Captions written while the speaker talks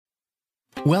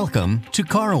Welcome to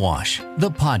Car Wash,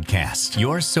 the podcast,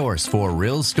 your source for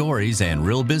real stories and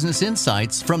real business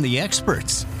insights from the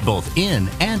experts, both in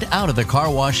and out of the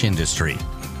car wash industry.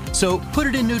 So put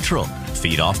it in neutral,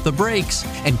 feet off the brakes,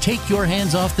 and take your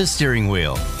hands off the steering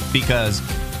wheel, because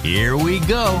here we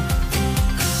go.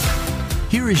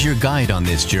 Here is your guide on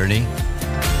this journey.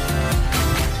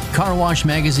 Car Wash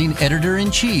Magazine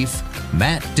Editor-in-Chief,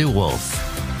 Matt DeWolf.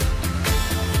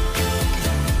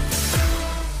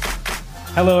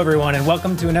 Hello, everyone, and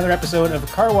welcome to another episode of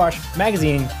Car Wash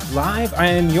Magazine Live. I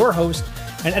am your host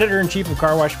and editor-in-chief of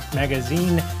Car Wash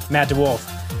Magazine, Matt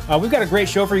DeWolf. We've got a great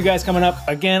show for you guys coming up.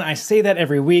 Again, I say that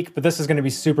every week, but this is going to be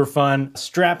super fun.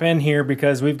 Strap in here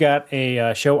because we've got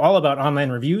a show all about online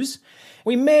reviews.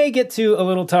 We may get to a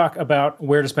little talk about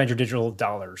where to spend your digital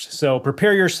dollars. So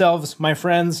prepare yourselves, my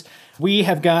friends. We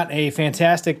have got a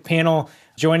fantastic panel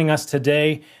joining us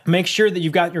today. Make sure that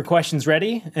you've got your questions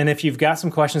ready. And if you've got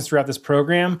some questions throughout this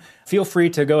program, feel free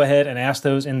to go ahead and ask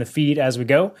those in the feed as we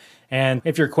go. And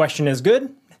if your question is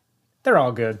good, they're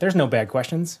all good. There's no bad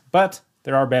questions, but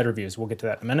there are bad reviews. We'll get to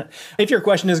that in a minute. If your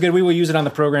question is good, we will use it on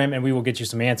the program and we will get you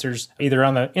some answers either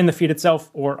in the feed itself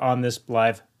or on this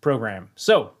live program.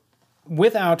 So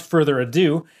without further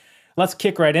ado, let's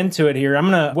kick right into it here. I'm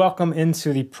going to welcome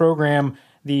into the program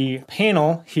the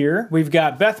panel here. We've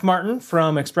got Beth Martin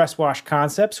from Express Wash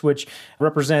Concepts, which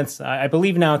represents, I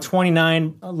believe now,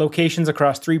 29 locations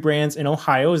across 3 brands in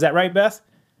Ohio. Is that right, Beth?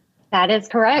 That is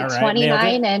correct. Right,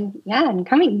 29 and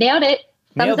coming. Nailed it.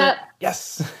 Thumbs up.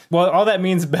 Yes. Well, all that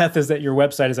means, Beth, is that your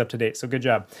website is up to date. So good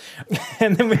job.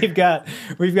 And then we've got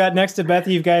next to Beth,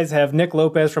 you guys have Nick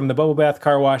Lopez from the Bubble Bath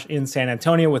Car Wash in San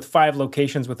Antonio with 5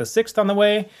 locations with a 6th on the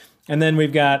way. And then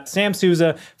we've got Sam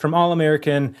Souza from All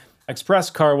American Express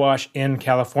Car Wash in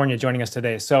California joining us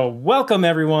today. So welcome,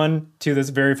 everyone, to this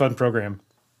very fun program.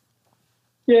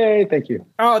 Yay, thank you.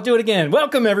 I'll do it again.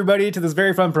 Welcome, everybody, to this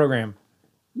very fun program.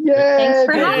 Yay! Thanks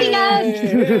for having us.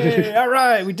 Hey, all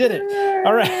right, we did it.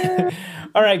 All right.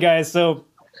 All right, guys. So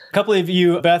a couple of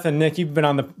you, Beth and Nick, you've been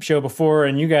on the show before,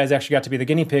 and you guys actually got to be the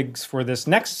guinea pigs for this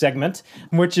next segment,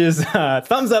 which is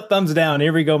thumbs up, thumbs down.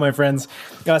 Here we go, my friends.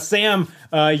 Sam,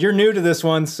 you're new to this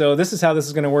one, so this is how this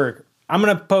is going to work. I'm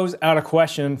going to pose out a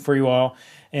question for you all,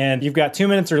 and you've got 2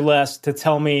 minutes or less to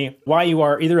tell me why you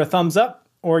are either a thumbs up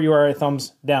or you are a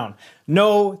thumbs down.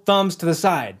 No thumbs to the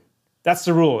side. That's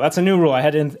the rule. That's a new rule. I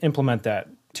had to implement that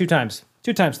 2 times.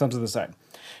 2 times thumbs to the side.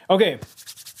 Okay,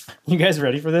 you guys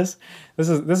ready for this? This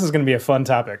is going to be a fun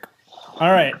topic.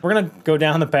 All right, we're going to go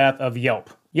down the path of Yelp.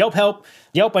 Yelp help.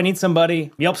 Yelp, I need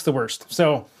somebody. Yelp's the worst.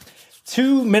 So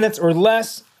 2 minutes or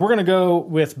less. We're going to go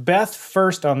with Beth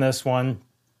first on this one.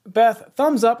 Beth,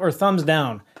 thumbs up or thumbs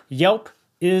down? Yelp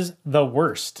is the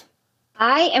worst.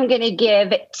 I am going to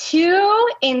give 2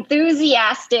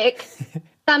 enthusiastic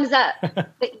thumbs up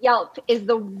that Yelp is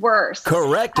the worst.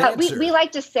 Correct answer. We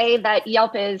like to say that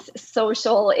Yelp is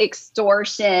social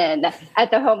extortion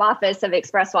at the home office of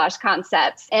Express Wash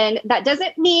Concepts. And that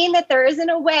doesn't mean that there isn't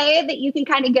a way that you can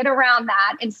kind of get around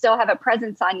that and still have a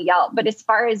presence on Yelp. But as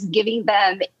far as giving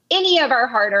them any of our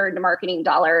hard-earned marketing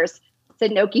dollars, it's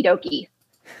an okie dokie.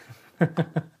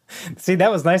 See, that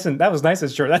was nice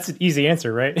and short. That's an easy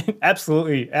answer, right?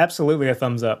 Absolutely a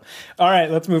thumbs up. All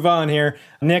right, let's move on here.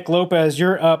 Nick Lopez,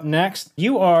 you're up next.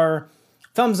 You are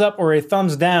thumbs up or a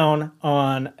thumbs down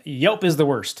on Yelp is the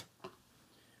worst.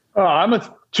 Oh, I'm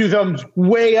a 2 thumbs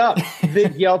way up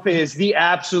that Yelp is the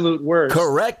absolute worst.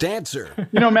 Correct answer.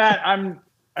 You know, Matt, I'm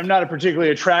not a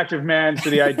particularly attractive man, so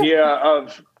the idea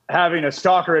of having a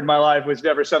stalker in my life was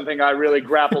never something I really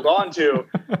grappled onto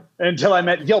until I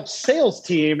met Yelp's sales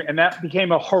team, and that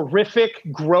became a horrific,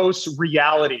 gross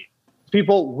reality.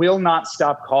 People will not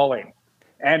stop calling,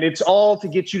 and it's all to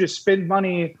get you to spend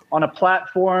money on a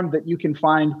platform that you can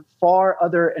find far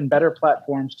other and better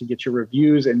platforms to get your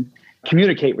reviews and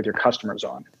communicate with your customers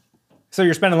on. So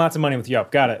you're spending lots of money with Yelp.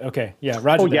 Got it. Okay. Yeah.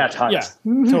 Roger. Oh, yeah, tons.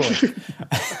 Yeah, totally.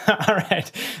 All right.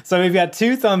 So we've got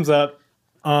 2 thumbs up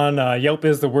on Yelp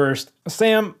is the worst.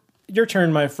 Sam, your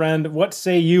turn, my friend. What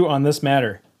say you on this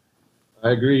matter? I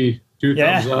agree. 2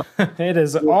 thumbs up. It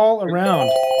is all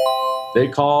around. They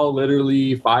call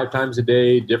literally 5 times a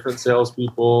day, different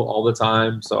salespeople all the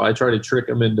time. So I try to trick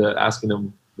them into asking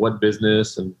them what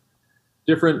business and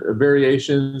different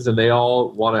variations, and they all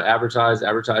want to advertise.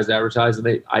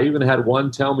 And I even had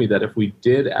one tell me that if we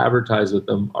did advertise with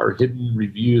them, our hidden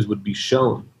reviews would be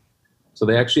shown. So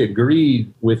they actually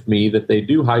agreed with me that they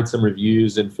do hide some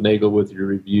reviews and finagle with your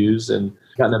reviews, and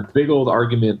got in a big old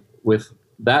argument with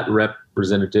that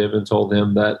representative and told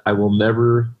him that I will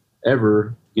never,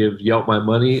 ever give Yelp my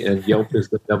money, and Yelp is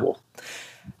the devil.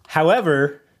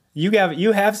 However, you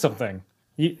have something.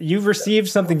 You've received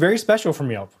something very special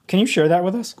from Yelp. Can you share that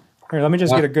with us? Here, let me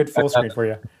just get a good full screen for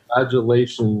you.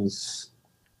 Congratulations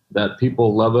that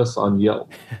people love us on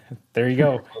Yelp. There you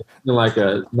go. Like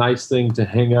a nice thing to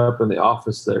hang up in the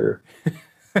office there.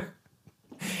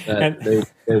 They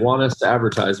want us to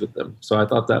advertise with them. So I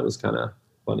thought that was kind of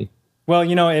funny. Well,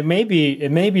 it may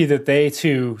be that they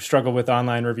too struggle with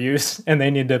online reviews, and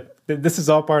they need to. This is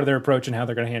all part of their approach and how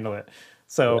they're going to handle it.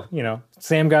 So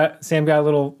Sam got a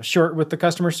little short with the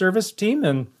customer service team,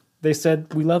 and they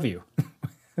said, "We love you.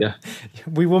 Yeah,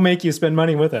 we will make you spend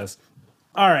money with us."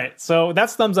 All right, so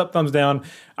that's thumbs up, thumbs down.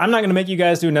 I'm not going to make you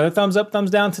guys do another thumbs up,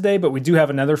 thumbs down today, but we do have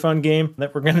another fun game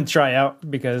that we're going to try out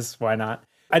because why not?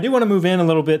 I do want to move in a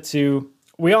little bit to.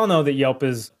 We all know that Yelp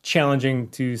is challenging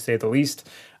to say the least,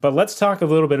 but let's talk a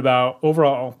little bit about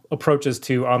overall approaches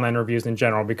to online reviews in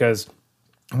general, because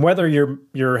whether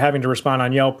you're having to respond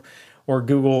on Yelp or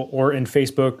Google or in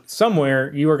Facebook,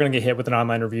 somewhere you are going to get hit with an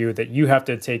online review that you have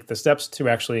to take the steps to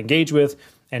actually engage with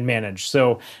and manage.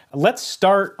 So let's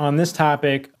start on this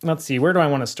topic. Let's see, where do I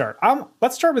want to start?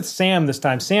 Let's start with Sam this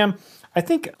time. Sam, I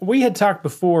think we had talked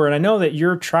before, and I know that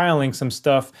you're trialing some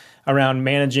stuff around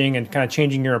managing and kind of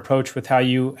changing your approach with how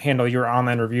you handle your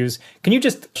online reviews. Can you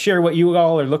just share what you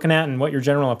all are looking at and what your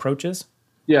general approach is?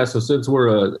 Yeah, so since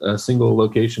we're a single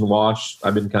location wash,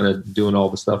 I've been kind of doing all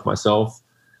the stuff myself,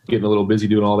 getting a little busy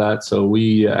doing all that. So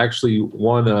we actually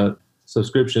won a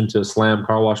subscription to Slam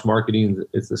Car Wash Marketing.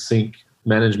 It's the sync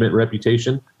management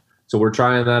reputation. So we're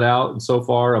trying that out. And so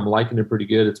far, I'm liking it pretty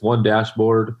good. It's one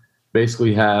dashboard,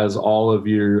 basically has all of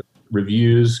your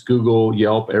reviews, Google,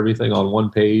 Yelp, everything on one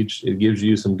page. It gives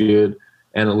you some good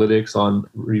analytics on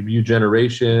review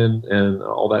generation and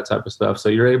all that type of stuff. So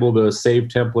you're able to save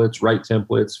templates, write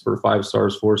templates for 5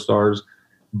 stars, 4 stars.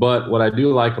 But what I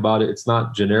do like about it, it's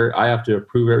not generic. I have to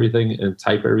approve everything and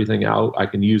type everything out. I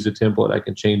can use a template. I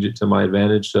can change it to my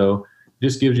advantage. So it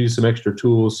just gives you some extra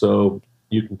tools so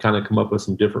you can kind of come up with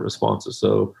some different responses.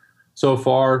 So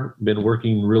far, been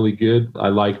working really good. I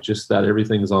like just that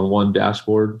everything's on one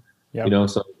dashboard,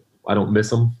 so I don't miss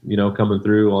them, coming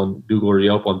through on Google or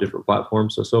Yelp on different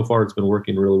platforms. So far it's been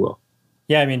working really well.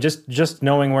 Yeah, I mean, just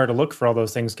knowing where to look for all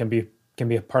those things can be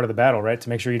a part of the battle, right? To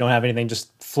make sure you don't have anything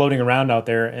just floating around out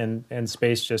there and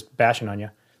space just bashing on you.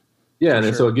 Yeah,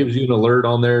 and so it gives you an alert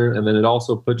on there, and then it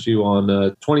also puts you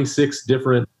on 26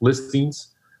 different listings.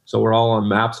 So we're all on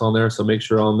maps on there, so make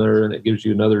sure on there, and it gives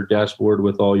you another dashboard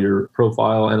with all your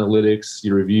profile analytics,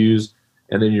 your reviews,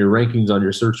 and then your rankings on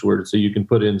your search words. So you can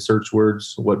put in search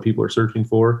words, what people are searching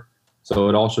for. So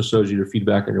it also shows you your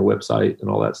feedback on your website and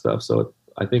all that stuff. So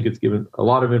I think it's given a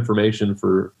lot of information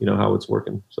for, how it's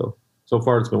working. So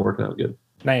far it's been working out good.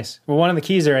 Nice. Well, one of the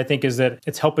keys there, I think, is that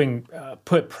it's helping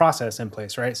put process in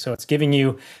place, right? So it's giving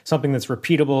you something that's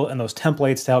repeatable and those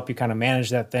templates to help you kind of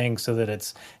manage that thing so that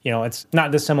it's, it's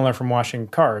not dissimilar from washing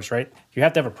cars, right? You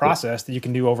have to have a process that you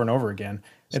can do over and over again.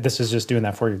 This is just doing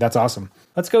that for you. That's awesome.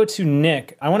 Let's go to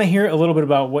Nick. I want to hear a little bit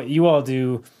about what you all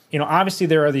do. Obviously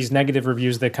there are these negative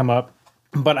reviews that come up,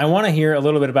 but I want to hear a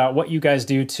little bit about what you guys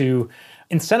do to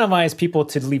incentivize people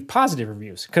to leave positive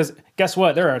reviews. Because guess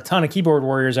what? There are a ton of keyboard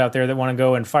warriors out there that want to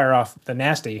go and fire off the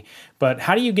nasty. But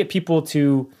how do you get people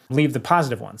to leave the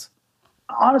positive ones?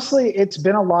 Honestly, it's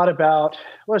been a lot about,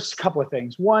 just a couple of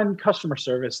things. One, customer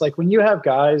service. Like when you have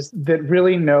guys that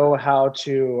really know how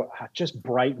to just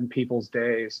brighten people's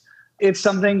days, it's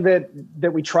something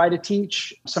that we try to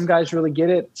teach. Some guys really get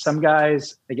it. Some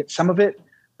guys, they get some of it.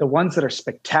 The ones that are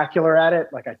spectacular at it,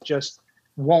 like I just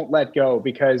won't let go,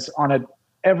 because on a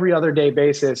every other day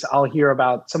basis, I'll hear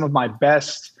about some of my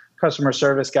best customer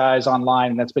service guys online.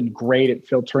 And that's been great at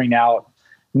filtering out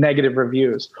negative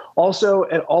reviews. Also,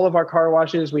 at all of our car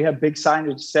washes, we have big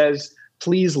signage that says,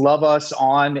 please love us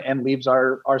on, and leaves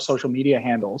our social media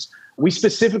handles. We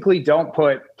specifically don't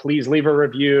put, please leave a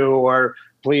review, or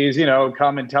please,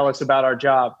 come and tell us about our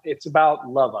job. It's about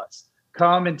love us.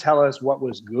 Come and tell us what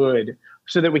was good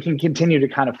so that we can continue to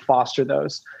kind of foster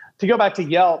those. To go back to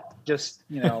Yelp, just,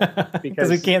 because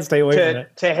we can't stay away from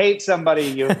it. To hate somebody,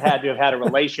 you've had to have had a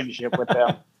relationship with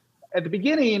them. At the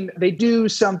beginning, they do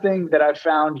something that I've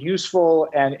found useful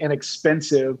and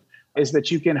inexpensive, is that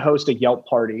you can host a Yelp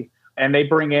party, and they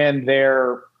bring in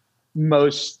their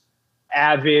most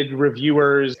avid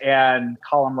reviewers and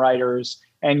column writers,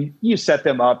 and you set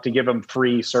them up to give them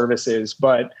free services.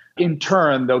 But in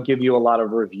turn, they'll give you a lot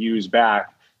of reviews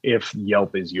back if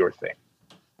Yelp is your thing.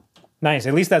 Nice.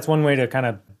 At least that's one way to kind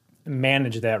of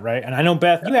manage that, right? And I know,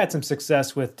 Beth, you had some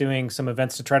success with doing some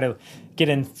events to try to get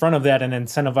in front of that and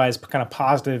incentivize kind of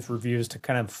positive reviews to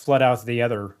kind of flood out the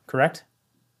other, correct?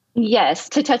 Yes,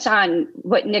 to touch on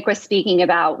what Nick was speaking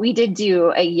about, we did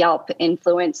do a Yelp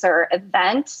influencer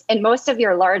event, and most of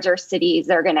your larger cities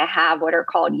are going to have what are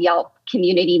called Yelp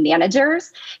community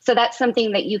managers. So that's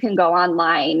something that you can go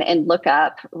online and look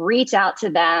up, reach out to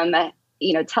them,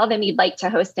 tell them you'd like to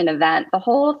host an event. The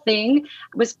whole thing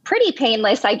was pretty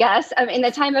painless, I guess. In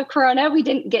the time of Corona, we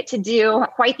didn't get to do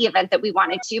quite the event that we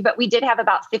wanted to, but we did have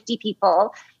about 50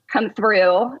 people come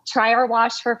through, try our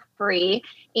wash for free,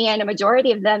 and a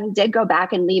majority of them did go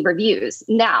back and leave reviews.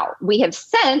 Now, we have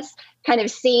since kind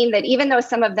of seen that even though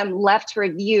some of them left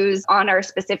reviews on our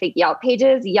specific Yelp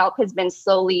pages, Yelp has been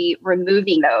slowly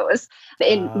removing those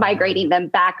and migrating them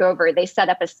back over. They set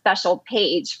up a special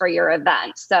page for your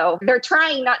event. So they're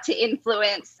trying not to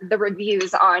influence the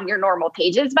reviews on your normal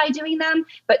pages by doing them,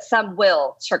 but some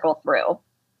will trickle through.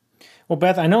 Well,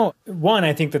 Beth, I know,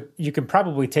 I think that you can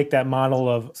probably take that model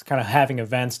of kind of having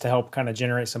events to help kind of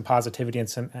generate some positivity and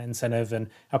some incentive and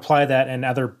apply that in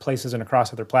other places and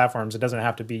across other platforms. It doesn't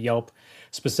have to be Yelp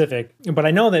specific. But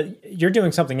I know that you're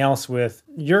doing something else with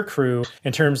your crew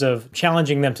in terms of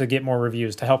challenging them to get more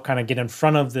reviews to help kind of get in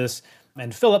front of this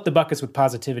and fill up the buckets with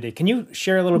positivity. Can you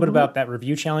share a little bit about that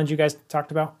review challenge you guys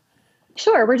talked about?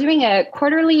 Sure. We're doing a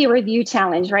quarterly review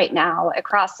challenge right now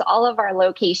across all of our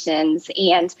locations.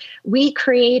 And we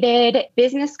created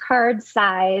business card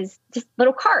size, just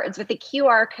little cards with a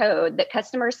QR code that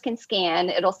customers can scan.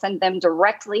 It'll send them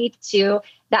directly to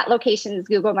that location's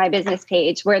Google My Business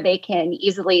page where they can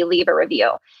easily leave a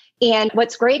review. And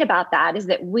what's great about that is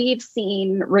that we've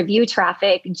seen review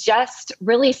traffic just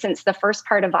really since the first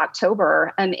part of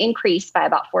October increase by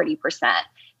about 40%.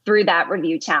 Through that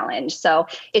review challenge. So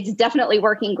it's definitely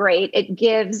working great. It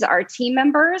gives our team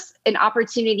members an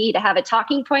opportunity to have a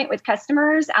talking point with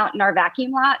customers out in our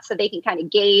vacuum lot so they can kind of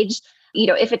gauge,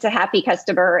 if it's a happy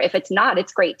customer. If it's not,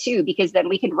 it's great too, because then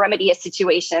we can remedy a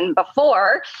situation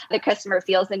before the customer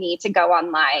feels the need to go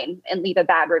online and leave a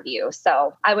bad review.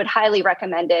 So I would highly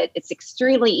recommend it. It's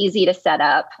extremely easy to set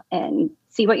up and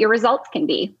see what your results can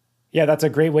be. Yeah, that's a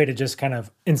great way to just kind of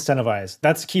incentivize.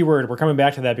 That's the key word. We're coming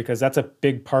back to that because that's a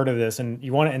big part of this. And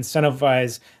you want to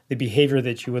incentivize the behavior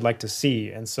that you would like to see.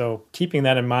 And so keeping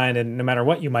that in mind, and no matter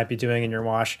what you might be doing in your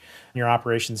wash, in your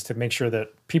operations, to make sure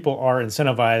that people are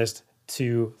incentivized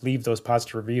to leave those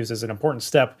positive reviews is an important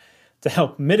step to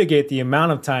help mitigate the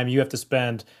amount of time you have to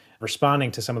spend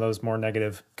responding to some of those more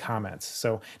negative comments.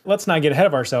 So let's not get ahead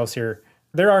of ourselves here.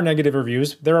 There are negative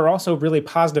reviews. There are also really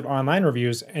positive online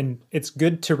reviews, and it's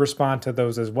good to respond to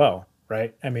those as well,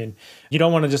 right? I mean, you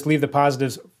don't want to just leave the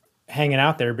positives hanging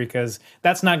out there because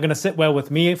that's not going to sit well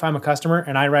with me if I'm a customer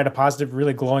and I write a positive,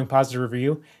 really glowing positive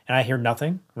review and I hear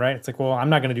nothing, right? It's like, well, I'm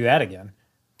not going to do that again.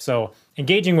 So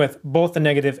engaging with both the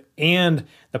negative and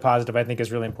the positive, I think,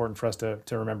 is really important for us to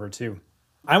remember too.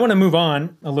 I want to move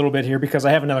on a little bit here because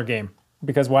I have another game.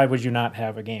 Because why would you not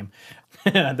have a game?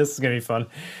 This is going to be fun.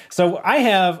 So I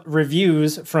have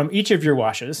reviews from each of your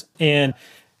washes, and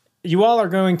you all are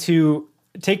going to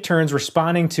take turns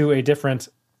responding to a different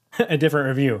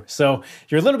review. So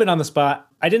you're a little bit on the spot.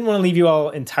 I didn't want to leave you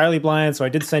all entirely blind, so I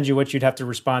did send you what you'd have to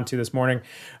respond to this morning.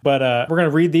 But we're going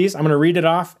to read these. I'm going to read it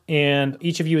off, and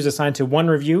each of you is assigned to one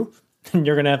review, and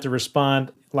you're going to have to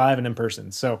respond live and in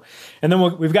person. So, and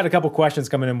then we've got a couple questions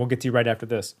coming in. We'll get to you right after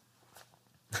this.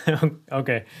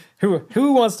 Okay.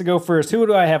 Who wants to go first? Who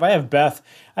do I have? I have Beth.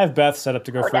 I have Beth set up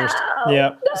to go first. No.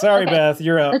 Yeah. Sorry, Okay. Beth.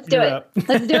 You're up. Let's do it.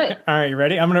 Let's do it. All right, you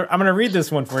ready? I'm gonna read this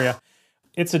one for you.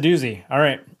 It's a doozy. All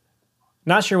right.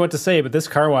 Not sure what to say, but this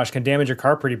car wash can damage your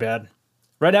car pretty bad.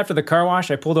 Right after the car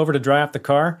wash, I pulled over to dry off the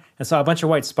car and saw a bunch of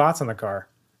white spots on the car.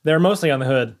 They were mostly on the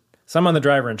hood, some on the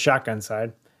driver and shotgun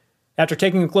side. After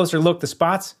taking a closer look, the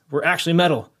spots were actually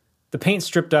metal. The paint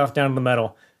stripped off down to the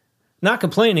metal. Not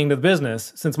complaining to the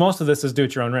business, since most of this is do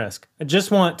at your own risk. I just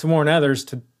want to warn others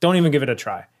to don't even give it a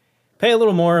try. Pay a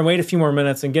little more and wait a few more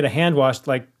minutes and get a hand wash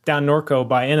like down Norco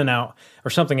by In-N-Out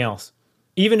or something else.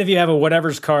 Even if you have a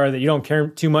whatever's car that you don't care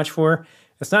too much for,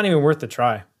 it's not even worth the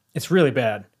try. It's really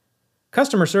bad.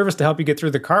 Customer service to help you get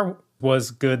through the car was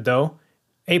good though.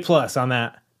 A+ on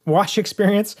that. Wash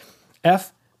experience,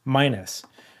 F-. All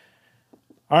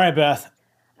right, Beth.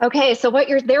 Okay, so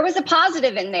there was a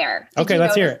positive in there. Did Okay, you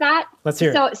let's hear notice it. That? Let's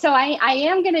hear it. So I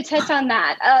am going to touch on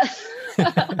that.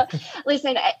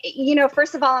 Listen,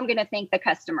 first of all, I'm going to thank the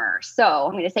customer. So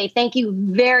I'm going to say thank you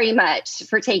very much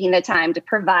for taking the time to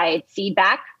provide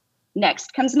feedback.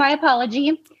 Next comes my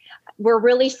apology. We're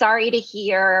really sorry to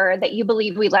hear that you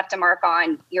believe we left a mark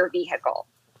on your vehicle.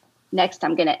 Next,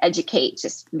 I'm going to educate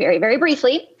just very, very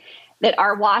briefly that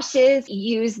our washes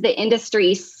use the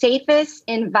industry's safest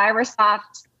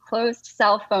EnviroSoft closed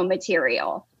cell foam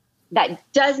material that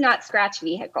does not scratch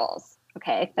vehicles.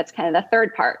 Okay, that's kind of the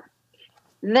third part.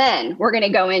 Then we're going to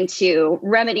go into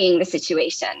remedying the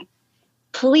situation.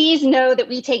 Please know that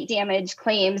we take damage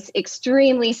claims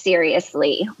extremely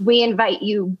seriously. We invite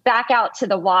you back out to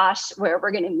the wash where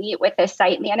we're going to meet with a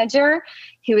site manager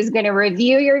who is going to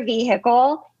review your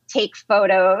vehicle, take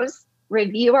photos,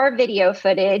 review our video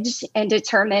footage, and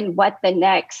determine what the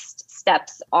next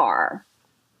steps are.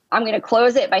 I'm going to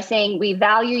close it by saying we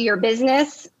value your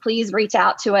business. Please reach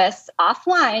out to us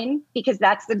offline because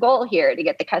that's the goal here, to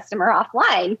get the customer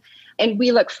offline. And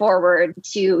we look forward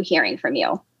to hearing from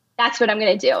you. That's what I'm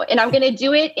going to do. And I'm going to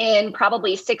do it in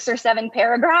probably 6 or 7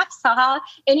 paragraphs.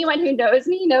 Anyone who knows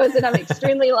me knows that I'm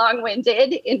extremely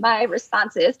long-winded in my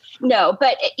responses. No,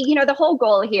 but the whole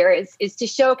goal here is to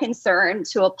show concern,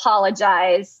 to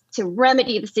apologize, to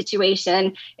remedy the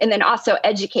situation, and then also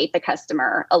educate the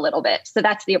customer a little bit. So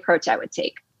that's the approach I would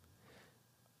take.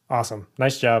 Awesome.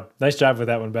 Nice job. Nice job with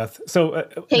that one, Beth. So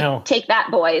take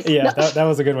that, boys. Yeah, that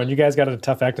was a good one. You guys got a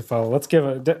tough act to follow. Let's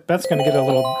Beth's going to get a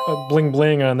little bling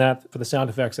bling on that for the sound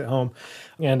effects at home,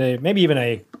 and maybe even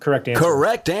a correct answer.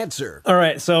 Correct answer. All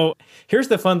right. So here's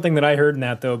the fun thing that I heard in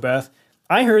that, though, Beth.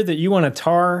 I heard that you want to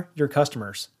tar your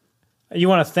customers. You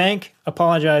want to thank,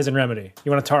 apologize, and remedy.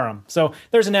 You want to tar them. So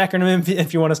there's an acronym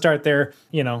if you want to start there.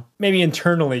 Maybe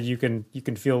internally you can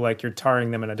feel like you're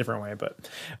tarring them in a different way, but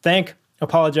thank,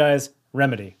 apologize,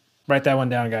 remedy. Write that one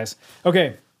down, guys.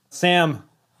 Okay, Sam,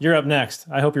 you're up next.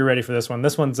 I hope you're ready for this one.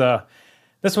 This one's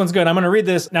good. I'm going to read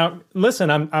this. Now,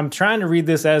 listen, I'm trying to read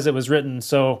this as it was written,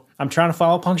 so I'm trying to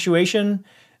follow punctuation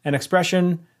and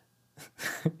expression.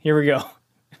 Here we go.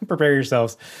 Prepare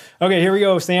yourselves. Okay, here we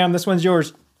go, Sam. This one's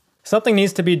yours. Something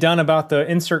needs to be done about the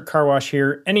insert car wash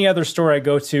here. Any other store I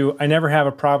go to, I never have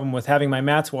a problem with having my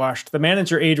mats washed. The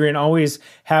manager, Adrian, always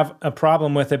have a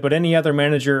problem with it, but any other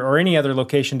manager or any other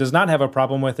location does not have a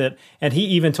problem with it. And he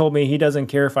even told me he doesn't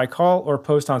care if I call or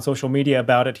post on social media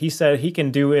about it. He said he can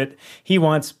do it he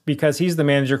wants because he's the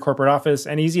manager corporate office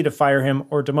and easy to fire him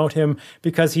or demote him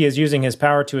because he is using his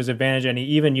power to his advantage, and he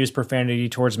even used profanity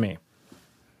towards me.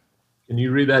 Can you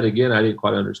read that again? I didn't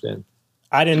quite understand.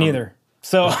 I didn't either.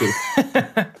 So,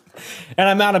 and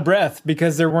I'm out of breath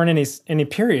because there weren't any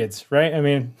periods, right? I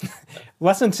mean,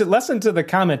 lesson to the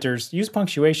commenters, use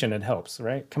punctuation. It helps,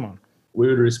 right? Come on. We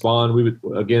would respond. We would,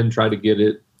 again, try to get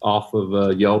it off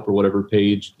of Yelp or whatever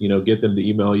page, get them to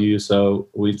email you. So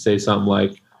we'd say something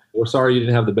like, we're sorry you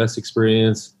didn't have the best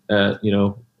experience at,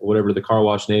 whatever the car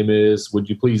wash name is. Would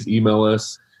you please email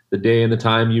us the day and the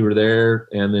time you were there?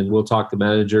 And then we'll talk to the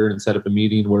manager and set up a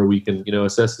meeting where we can,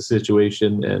 assess the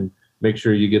situation and make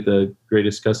sure you get the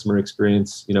greatest customer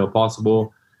experience,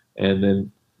 possible. And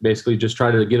then basically just try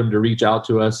to get them to reach out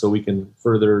to us so we can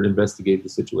further investigate the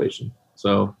situation.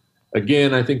 So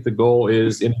again, I think the goal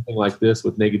is anything like this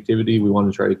with negativity, we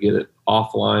want to try to get it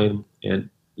offline and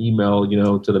email,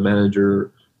 to the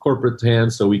manager, corporate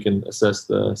hands, so we can assess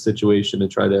the situation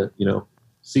and try to,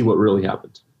 see what really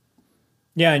happened.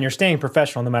 Yeah. And you're staying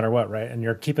professional no matter what, right? And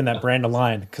you're keeping that brand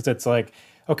aligned, because it's like,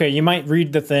 okay, you might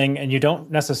read the thing and you don't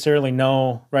necessarily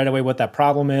know right away what that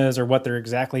problem is or what's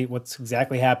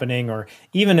exactly happening, or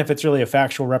even if it's really a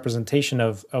factual representation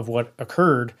of what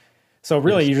occurred. So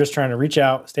really, You're just trying to reach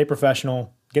out, stay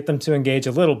professional, get them to engage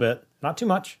a little bit, not too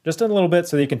much, just a little bit,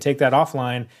 so that you can take that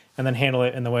offline and then handle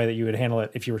it in the way that you would handle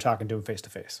it if you were talking to them face to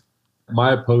face.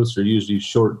 My posts are usually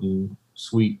short and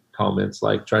sweet comments,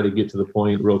 like try to get to the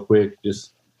point real quick,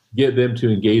 just get them to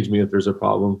engage me if there's a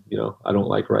problem. I don't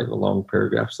like writing the long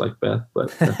paragraphs like Beth,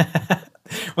 but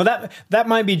well, that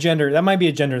might be gender. That might be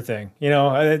a gender thing.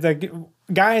 The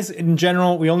guys in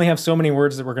general, we only have so many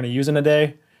words that we're going to use in a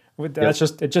day. That's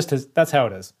that's how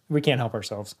it is. We can't help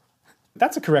ourselves.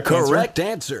 That's a correct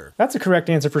answer. That's a correct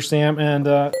answer for Sam. And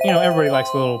everybody likes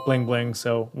a little bling bling,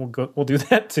 so we'll do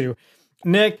that too.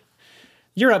 Nick,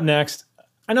 you're up next.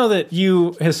 I know that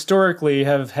you historically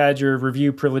have had your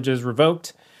review privileges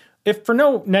revoked, if for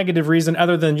no negative reason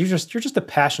other than you're just a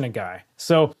passionate guy.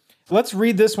 So let's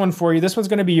read this one for you. This one's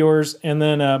going to be yours, and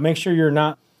then make sure you're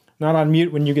not on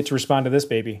mute when you get to respond to this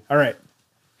baby. All right.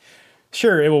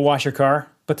 Sure, it will wash your car,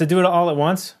 but to do it all at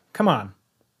once? Come on.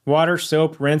 Water,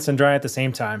 soap, rinse, and dry at the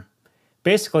same time.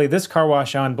 Basically, this car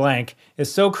wash on blank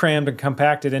is so crammed and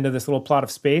compacted into this little plot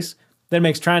of space that it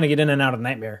makes trying to get in and out a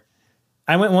nightmare.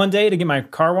 I went one day to get my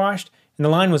car washed, and the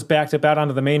line was backed up out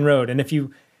onto the main road, and if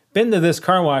you've been to this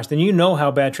car wash, then you know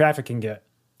how bad traffic can get.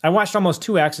 I watched almost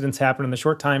 2 accidents happen in the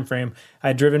short time frame I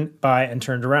had driven by and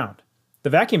turned around. The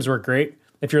vacuums work great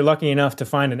if you're lucky enough to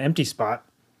find an empty spot.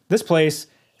 This place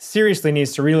seriously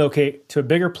needs to relocate to a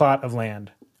bigger plot of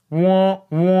land. Wah,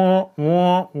 wah,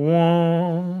 wah,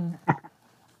 wah.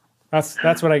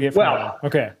 That's what I get from that.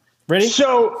 Okay, ready?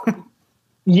 So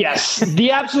Yes. The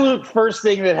absolute first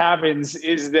thing that happens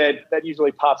is that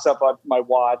usually pops up on my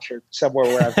watch or somewhere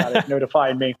where I've got it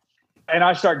notifying me. And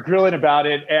I start grilling about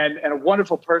it. And a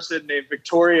wonderful person named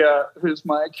Victoria, who's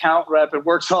my account rep and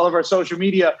works all of our social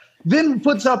media, then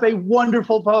puts up a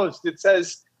wonderful post. It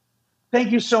says,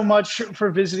 "Thank you so much for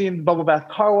visiting the Bubble Bath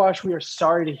Car Wash. We are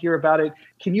sorry to hear about it.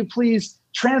 Can you please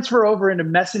transfer over into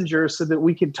Messenger so that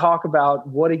we can talk about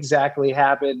what exactly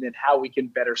happened and how we can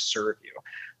better serve you?"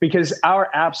 Because our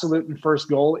absolute and first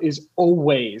goal is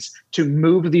always to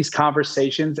move these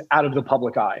conversations out of the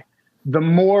public eye. The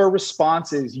more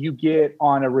responses you get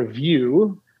on a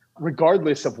review,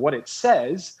 regardless of what it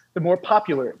says, the more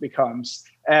popular it becomes.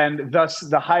 And thus,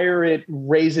 the higher it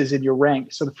raises in your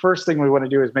rank. So the first thing we want to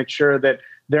do is make sure that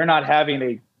they're not having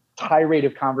a tirade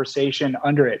of conversation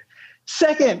under it.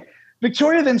 Second,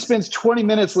 Victoria then spends 20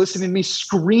 minutes listening to me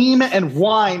scream and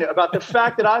whine about the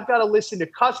fact that I've got to listen to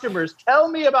customers tell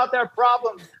me about their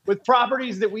problems with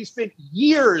properties that we spent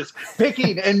years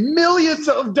picking and millions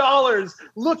of dollars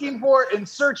looking for and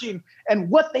searching.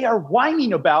 And what they are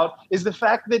whining about is the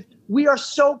fact that we are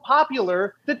so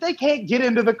popular that they can't get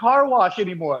into the car wash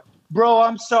anymore. Bro,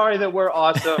 I'm sorry that we're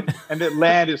awesome and that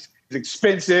land is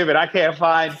expensive and I can't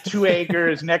find 2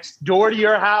 acres next door to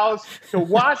your house to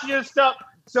wash your stuff.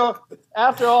 So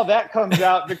after all that comes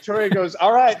out, Victoria goes,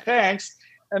 "All right, thanks."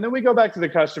 And then we go back to the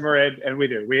customer and we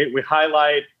do. We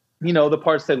highlight, the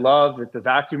parts they love, that the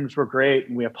vacuums were great.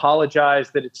 And we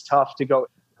apologize that it's tough to go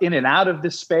in and out of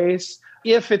this space.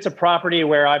 If it's a property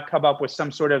where I've come up with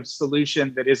some sort of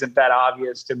solution that isn't that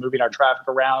obvious to moving our traffic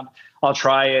around, I'll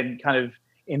try and kind of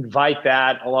invite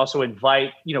that. I'll also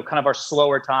invite, kind of our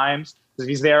slower times. If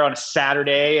he's there on a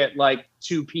Saturday at like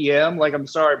 2 p.m., like, "I'm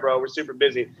sorry, bro, we're super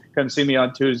busy. Come see me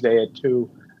on Tuesday at 2.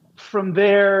 From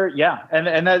there, yeah.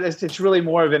 And that is, it's really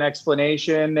more of an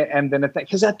explanation. And then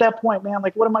because at that point, man,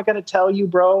 like, what am I going to tell you,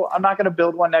 bro? I'm not going to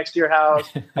build one next to your house.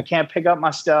 I can't pick up my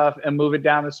stuff and move it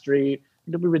down the street.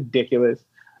 It'll be ridiculous.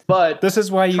 But this is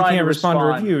why you can't respond to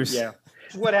reviews. Yeah.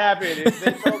 What happened is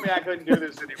they told me I couldn't do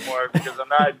this anymore because I'm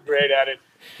not great at it.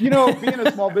 Being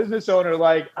a small business owner,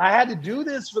 like, I had to do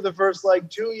this for the first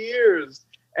 2 years.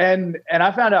 And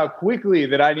I found out quickly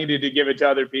that I needed to give it to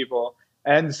other people.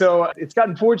 And so it's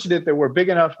gotten fortunate that we're big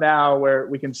enough now where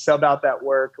we can sub out that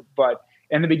work. But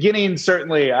in the beginning,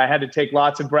 certainly I had to take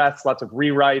lots of breaths, lots of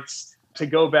rewrites to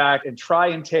go back and try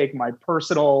and take my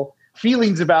personal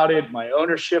feelings about it, my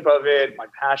ownership of it, my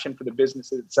passion for the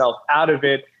business itself out of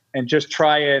it, and just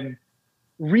try and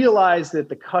realize that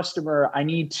the customer, I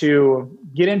need to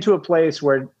get into a place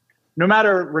where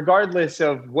regardless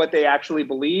of what they actually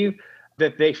believe,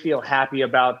 that they feel happy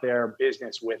about their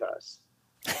business with us.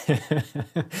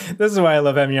 This is why I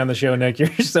love having you on the show, Nick.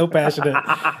 You're so passionate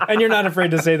and you're not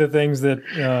afraid to say the things that,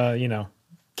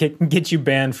 can get you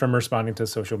banned from responding to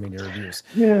social media reviews.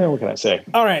 Yeah, what can I say?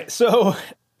 All right. So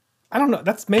I don't know.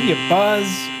 That's maybe a buzz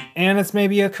and it's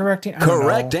maybe a correct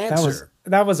answer.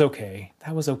 That was okay.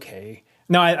 That was okay.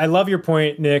 No, I love your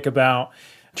point, Nick, about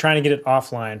trying to get it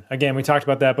offline. Again, we talked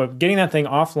about that, but getting that thing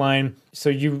offline so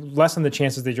you lessen the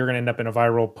chances that you're going to end up in a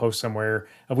viral post somewhere.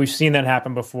 We've seen that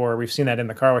happen before. We've seen that in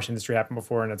the car wash industry happen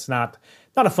before, and it's not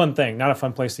a fun thing, not a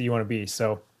fun place that you want to be.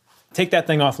 So take that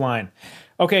thing offline.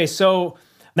 Okay, so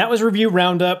that was Review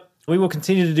Roundup. We will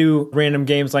continue to do random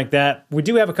games like that. We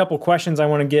do have a couple questions I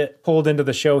want to get pulled into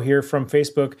the show here from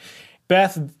Facebook.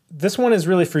 Beth, this one is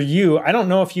really for you. I don't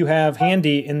know if you have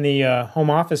handy in the home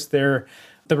office there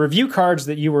the review cards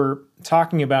that you were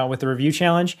talking about with the review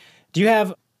challenge. Do you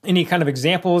have any kind of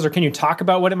examples or can you talk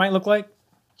about what it might look like?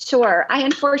 Sure. I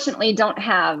unfortunately don't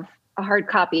have a hard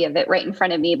copy of it right in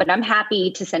front of me, but I'm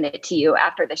happy to send it to you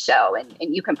after the show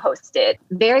and you can post it.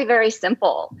 Very, very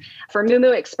simple. For Moo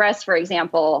Moo Express, for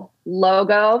example,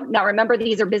 logo. Now remember,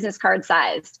 these are business card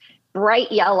sized. Bright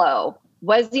yellow.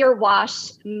 Was your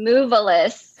wash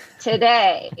moveless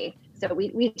today? So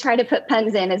we try to put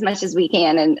puns in as much as we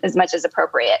can and as much as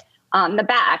appropriate. On the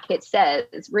back, it says,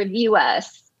 review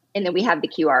us. And then we have the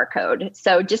QR code.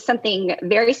 So just something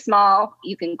very small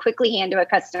you can quickly hand to a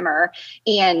customer.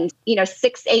 And,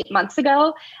 6-8 months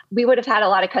ago, we would have had a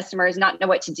lot of customers not know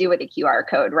what to do with a QR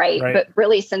code, right? But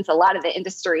really, since a lot of the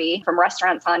industry from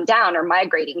restaurants on down are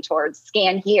migrating towards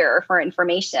scan here for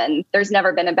information, there's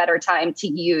never been a better time to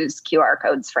use QR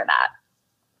codes for that.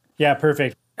 Yeah,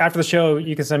 perfect. After the show,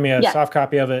 you can send me a soft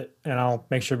copy of it, and I'll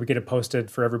make sure we get it posted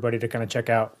for everybody to kind of check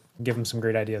out and give them some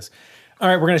great ideas. All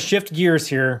right, we're going to shift gears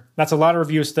here. That's a lot of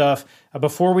review stuff.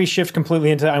 Before we shift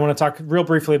completely into, I want to talk real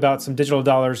briefly about some digital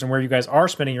dollars and where you guys are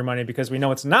spending your money, because we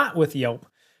know it's not with Yelp.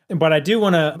 But I do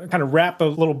want to kind of wrap a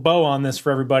little bow on this for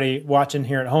everybody watching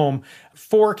here at home.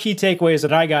 4 key takeaways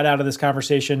that I got out of this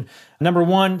conversation. Number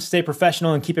 1, stay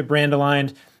professional and keep it brand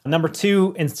aligned. Number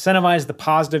 2, incentivize the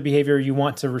positive behavior you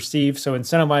want to receive. So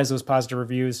incentivize those positive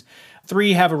reviews.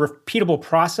 3, have a repeatable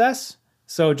process.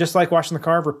 So just like washing the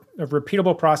car, a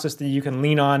repeatable process that you can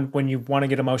lean on when you want to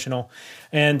get emotional.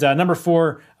 And number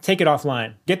 4, take it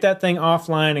offline. Get that thing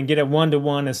offline and get it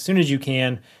one-to-one as soon as you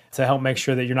can to help make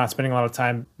sure that you're not spending a lot of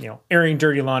time, airing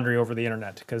dirty laundry over the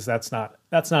internet, because that's not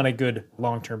a good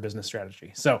long-term business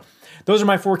strategy. So those are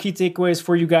my 4 key takeaways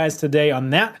for you guys today on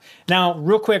that. Now,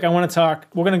 real quick, I want to talk,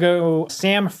 we're going to go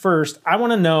Sam first. I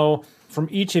want to know from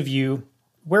each of you,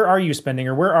 where are you spending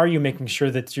or where are you making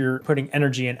sure that you're putting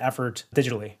energy and effort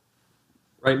digitally?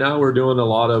 Right now, we're doing a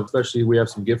lot of, especially we have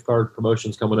some gift card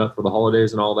promotions coming up for the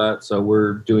holidays and all that. So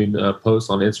we're doing posts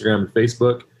on Instagram and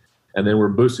Facebook, and then we're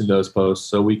boosting those posts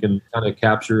so we can kind of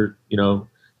capture,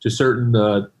 to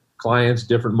certain clients,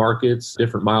 different markets,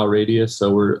 different mile radius.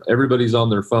 So everybody's on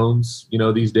their phones,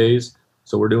 these days.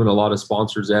 So we're doing a lot of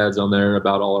sponsors ads on there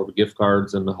about all our gift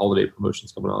cards and the holiday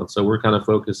promotions coming on. So we're kind of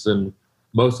focusing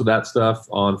most of that stuff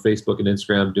on Facebook and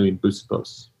Instagram, doing boosted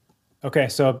posts. Okay,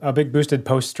 so a big boosted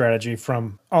post strategy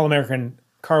from All American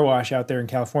Car Wash out there in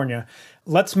California.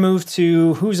 Let's move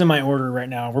to who's in my order right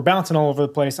now. We're bouncing all over the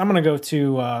place. I'm going to go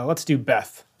to, let's do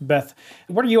Beth. Beth,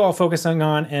 what are you all focusing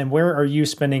on, and where are you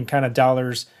spending kind of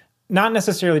dollars, not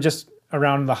necessarily just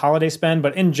around the holiday spend,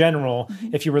 but in general,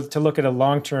 if you were to look at a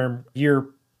long-term year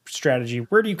strategy,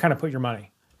 where do you kind of put your money?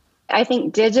 I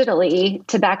think digitally,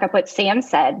 to back up what Sam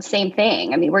said, same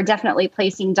thing. I mean, we're definitely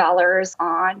placing dollars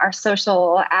on our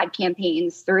social ad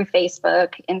campaigns through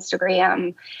Facebook,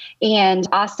 Instagram, and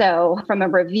also from a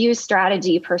review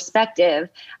strategy perspective,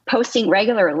 posting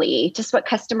regularly just what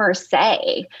customers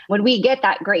say. When we get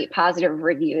that great positive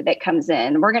review that comes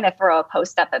in, we're going to throw a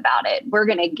post up about it. We're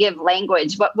going to give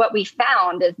language. What we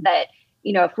found is that,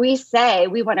 if we say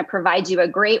we want to provide you a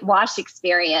great wash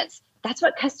experience, that's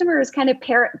what customers kind of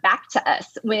parrot back to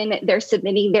us when they're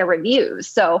submitting their reviews.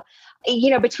 So,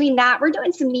 between that, we're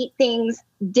doing some neat things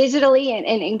digitally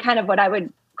and kind of what I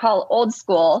would call old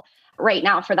school right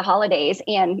now for the holidays.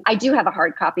 And I do have a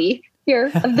hard copy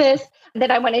here of this that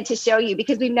I wanted to show you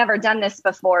because we've never done this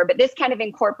before, but this kind of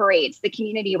incorporates the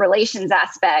community relations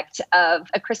aspect of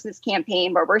a Christmas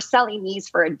campaign where we're selling these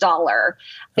for $1.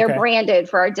 They're branded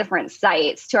for our different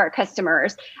sites to our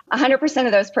customers. 100%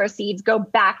 of those proceeds go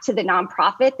back to the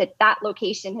nonprofit that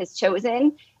location has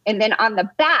chosen. And then on the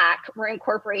back, we're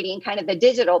incorporating kind of the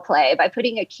digital play by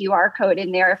putting a QR code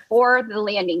in there for the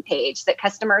landing page that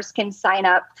customers can sign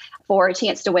up for a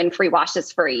chance to win free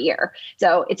washes for a year.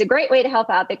 So it's a great way to help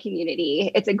out the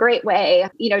community. It's a great way,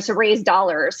 to raise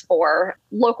dollars for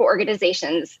local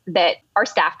organizations that our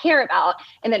staff care about.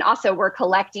 And then also we're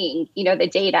collecting, the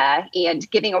data and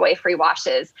giving away free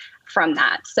washes from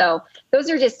that. So those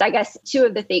are just, I guess, 2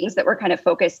 of the things that we're kind of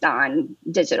focused on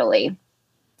digitally.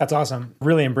 That's awesome.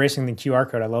 Really embracing the QR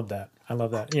code. I love that.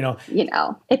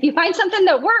 If you find something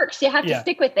that works, you have to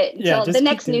stick with it until the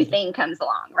next new thing comes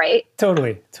along, right?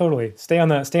 Totally. Stay on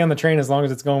the train as long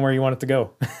as it's going where you want it to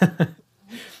go.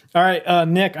 All right,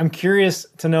 Nick, I'm curious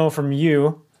to know from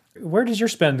you, where does your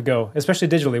spend go, especially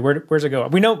digitally? Where's it go?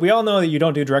 We all know that you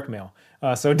don't do direct mail.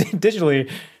 So digitally,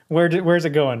 where's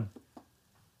it going?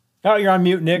 Oh, you're on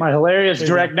mute, Nick. My hilarious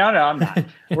direct. No, I'm not.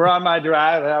 We're on my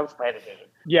drive.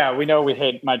 Yeah, we know we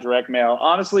hate my direct mail.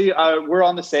 Honestly, we're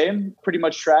on the same pretty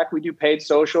much track. We do paid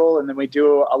social, and then we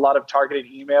do a lot of targeted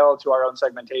email to our own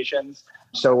segmentations.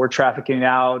 So we're trafficking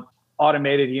out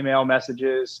automated email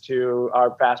messages to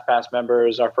our FastPass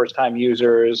members, our first-time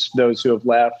users, those who have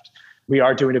left. We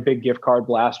are doing a big gift card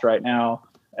blast right now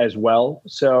as well.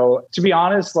 So to be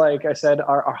honest, like I said,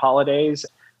 our holidays,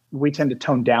 we tend to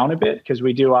tone down a bit because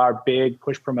we do our big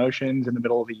push promotions in the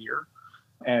middle of the year.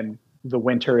 And the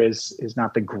winter is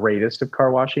not the greatest of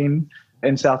car washing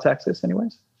in South Texas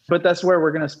anyways. But that's where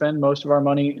we're going to spend most of our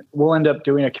money. We'll end up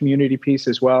doing a community piece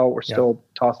as well. We're still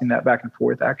tossing that back and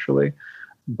forth, actually.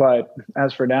 But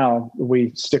as for now,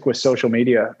 we stick with social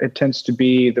media. It tends to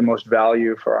be the most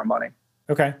value for our money.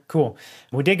 Okay, cool.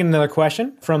 We dig another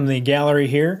question from the gallery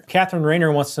here. Catherine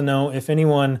Rayner wants to know if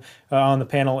anyone on the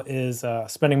panel is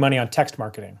spending money on text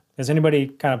marketing. Is anybody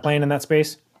kind of playing in that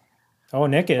space? Oh,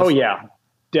 Nick is. Oh, yeah.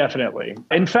 Definitely.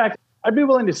 In fact, I'd be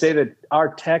willing to say that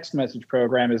our text message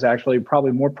program is actually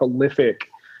probably more prolific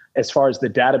as far as the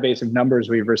database of numbers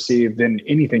we've received than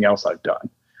anything else I've done.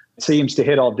 It seems to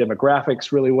hit all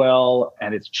demographics really well,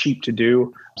 and it's cheap to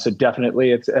do. So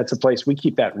definitely it's a place we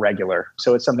keep that regular.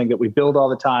 So it's something that we build all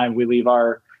the time. We leave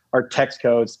our text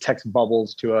codes, text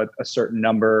bubbles to a certain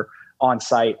number on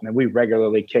site. And then we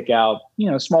regularly kick out,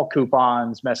 small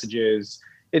coupons, messages.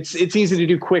 It's easy to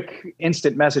do quick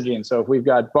instant messaging. So if we've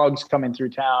got bugs coming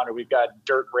through town or we've got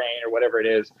dirt rain or whatever it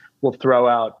is, we'll throw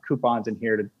out coupons in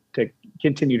here to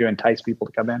continue to entice people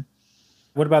to come in.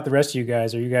 What about the rest of you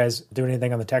guys? Are you guys doing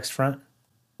anything on the text front?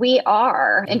 We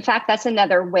are. In fact, that's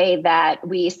another way that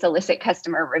we solicit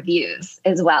customer reviews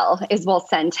as well, is we'll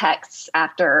send texts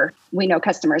after we know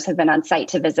customers have been on site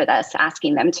to visit us,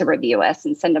 asking them to review us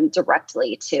and send them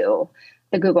directly to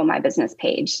the Google My Business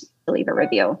page to leave a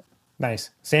review. Nice.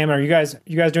 Sam, are you guys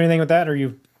doing anything with that, or are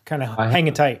you kind of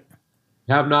hanging tight?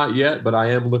 Have not yet, but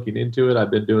I am looking into it.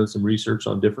 I've been doing some research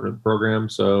on different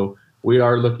programs, so we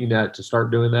are looking to start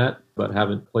doing that, but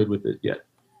haven't played with it yet.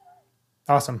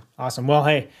 Awesome. Well,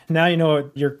 hey, now you know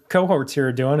what your cohorts here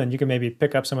are doing, and you can maybe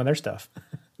pick up some of their stuff.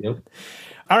 Yep.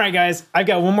 All right, guys, I've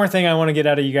got one more thing I want to get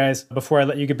out of you guys before I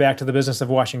let you get back to the business of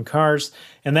washing cars.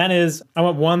 And that is, I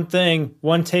want one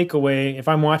takeaway. If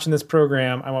I'm watching this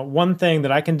program, I want one thing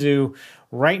that I can do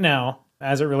right now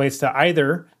as it relates to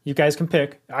either, you guys can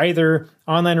pick, either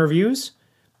online reviews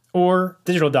or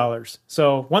digital dollars.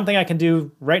 So one thing I can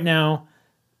do right now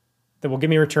that will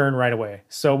give me a return right away.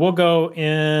 So we'll go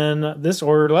in this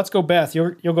order. Let's go, Beth.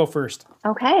 You'll go first.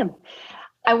 Okay.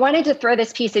 I wanted to throw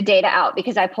this piece of data out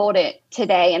because I pulled it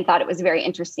today and thought it was very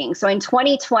interesting. So in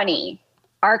 2020,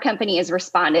 our company has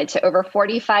responded to over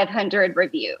 4,500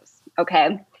 reviews.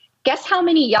 Okay. Guess how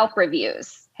many Yelp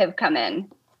reviews have come in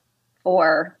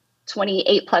for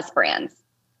 28 plus brands?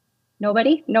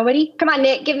 Nobody? Come on,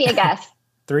 Nick, give me a guess.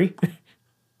 3?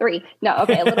 3. No,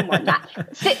 okay, a little more than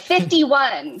that.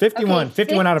 51. 51. Okay,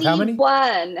 51 out of how many?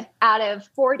 51 out of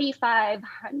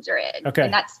 4,500. Okay.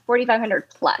 And that's 4,500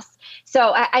 plus.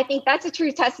 So I think that's a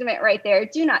true testament right there.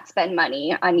 Do not spend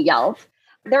money on Yelp.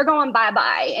 They're going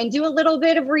bye-bye, and do a little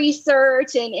bit of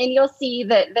research, and you'll see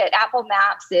that Apple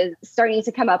Maps is starting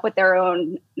to come up with their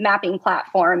own mapping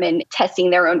platform and testing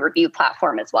their own review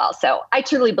platform as well. So I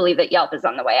truly believe that Yelp is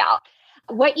on the way out.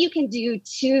 What you can do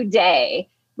today,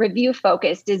 review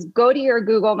focused, is go to your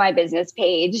Google My Business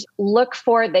page, look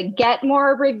for the Get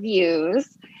More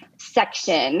Reviews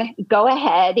section, go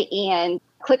ahead and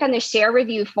click on the share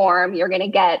review form. You're going to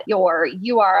get your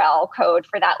URL code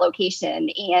for that location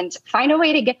and find a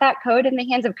way to get that code in the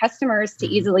hands of customers to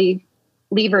easily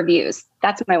leave reviews.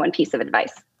 That's my one piece of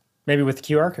advice. Maybe with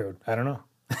QR code. I don't know.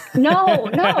 No,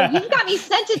 you've got me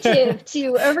sensitive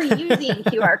to overusing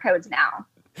QR codes now.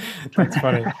 That's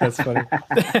funny.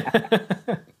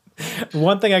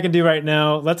 One thing I can do right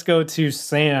now, let's go to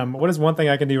Sam. What is one thing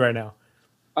I can do right now?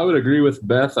 I would agree with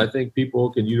Beth. I think people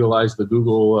can utilize the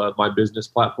Google My Business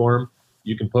platform.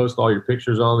 You can post all your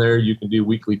pictures on there. You can do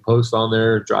weekly posts on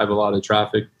there, drive a lot of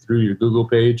traffic through your Google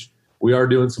page. We are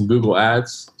doing some Google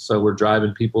ads. So we're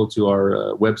driving people to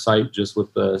our website just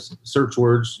with the search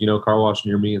words, car wash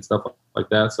near me and stuff like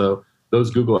that. So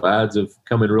those Google ads have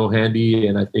come in real handy,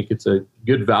 and I think it's a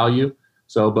good value.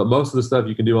 So, but most of the stuff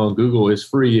you can do on Google is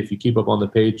free if you keep up on the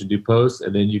page and do posts,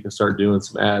 and then you can start doing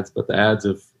some ads. But the ads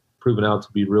have proven out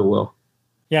to be real well.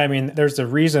 Yeah, I mean, there's a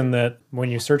reason that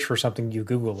when you search for something, you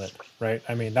Google it, right?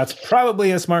 I mean, that's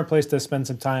probably a smart place to spend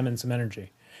some time and some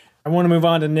energy. I want to move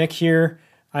on to Nick here.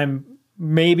 I'm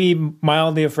maybe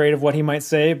mildly afraid of what he might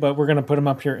say, but we're going to put him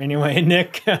up here anyway.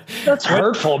 Nick. That's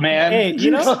hurtful, man. Hey,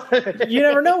 you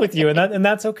never know with you, and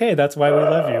that's okay. That's why we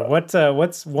love you.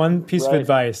 What's one piece of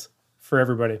advice for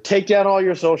everybody? Take down all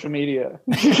your social media.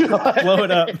 Blow it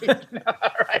up.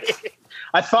 Right.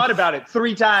 I thought about it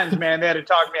 3 times, man. They had to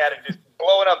talk me out of just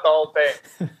blowing up the whole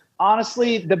thing.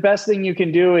 Honestly, the best thing you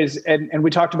can do is, and we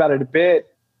talked about it a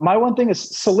bit, my one thing is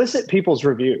solicit people's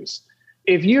reviews.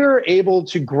 If you're able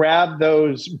to grab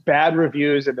those bad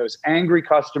reviews and those angry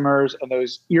customers and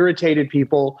those irritated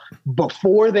people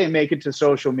before they make it to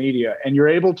social media, and you're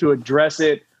able to address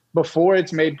it before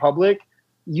it's made public,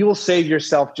 you will save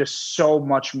yourself just so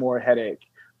much more headache.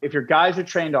 If your guys are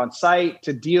trained on site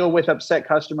to deal with upset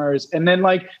customers, and then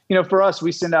for us,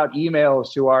 we send out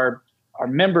emails to our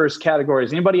members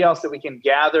categories, anybody else that we can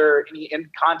gather any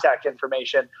contact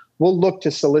information, we'll look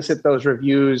to solicit those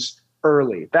reviews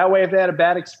early. That way, if they had a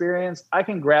bad experience, I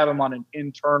can grab them on an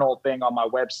internal thing on my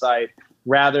website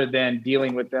rather than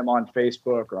dealing with them on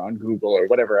Facebook or on Google or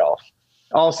whatever else.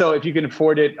 Also, if you can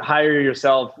afford it, hire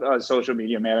yourself a social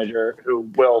media manager who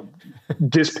will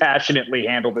dispassionately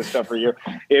handle this stuff for you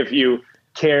if you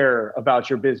care about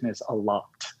your business a lot.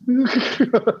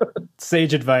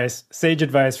 Sage advice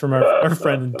from our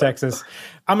friend in Texas.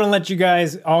 I'm going to let you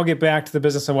guys all get back to the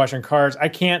business of washing cars. I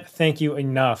can't thank you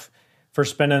enough for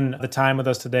spending the time with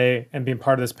us today and being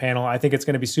part of this panel. I think it's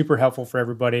going to be super helpful for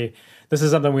everybody. This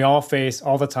is something we all face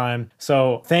all the time.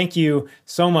 So thank you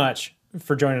so much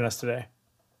for joining us today.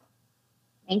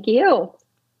 Thank you. All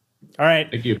right.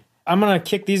 Thank you. I'm going to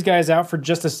kick these guys out for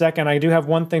just a second. I do have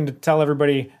one thing to tell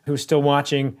everybody who's still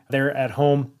watching there at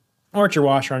home or at your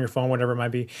wash or on your phone, whatever it might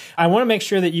be. I want to make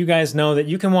sure that you guys know that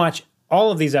you can watch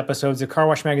all of these episodes at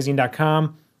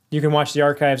carwashmagazine.com. You can watch the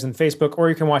archives on Facebook, or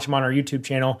you can watch them on our YouTube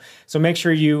channel. So make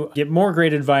sure you get more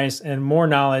great advice and more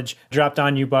knowledge dropped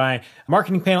on you by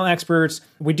marketing panel experts.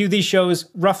 We do these shows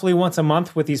roughly once a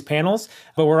month with these panels,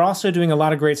 but we're also doing a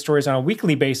lot of great stories on a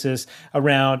weekly basis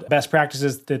around best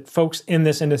practices that folks in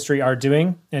this industry are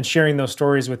doing and sharing those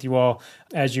stories with you all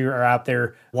as you are out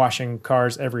there washing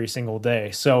cars every single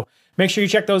day. So make sure you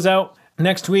check those out.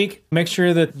 Next week, make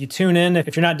sure that you tune in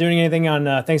if you're not doing anything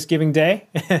on Thanksgiving Day,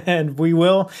 and we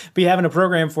will be having a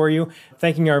program for you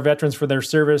thanking our veterans for their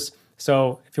service.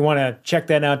 So if you want to check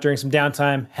that out during some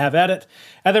downtime, have at it.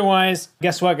 Otherwise,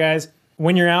 guess what, guys?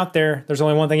 When you're out there, there's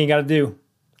only one thing you got to do.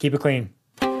 Keep it clean.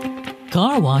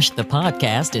 Car Wash, the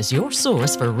podcast, is your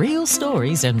source for real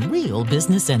stories and real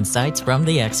business insights from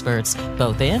the experts,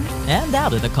 both in and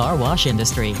out of the car wash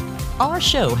industry. Our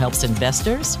show helps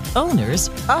investors, owners,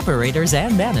 operators,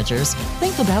 and managers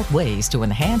think about ways to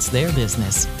enhance their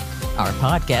business. Our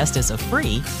podcast is a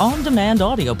free, on-demand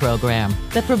audio program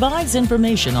that provides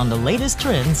information on the latest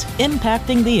trends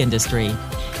impacting the industry,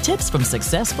 tips from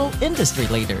successful industry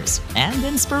leaders, and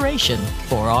inspiration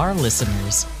for our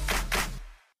listeners.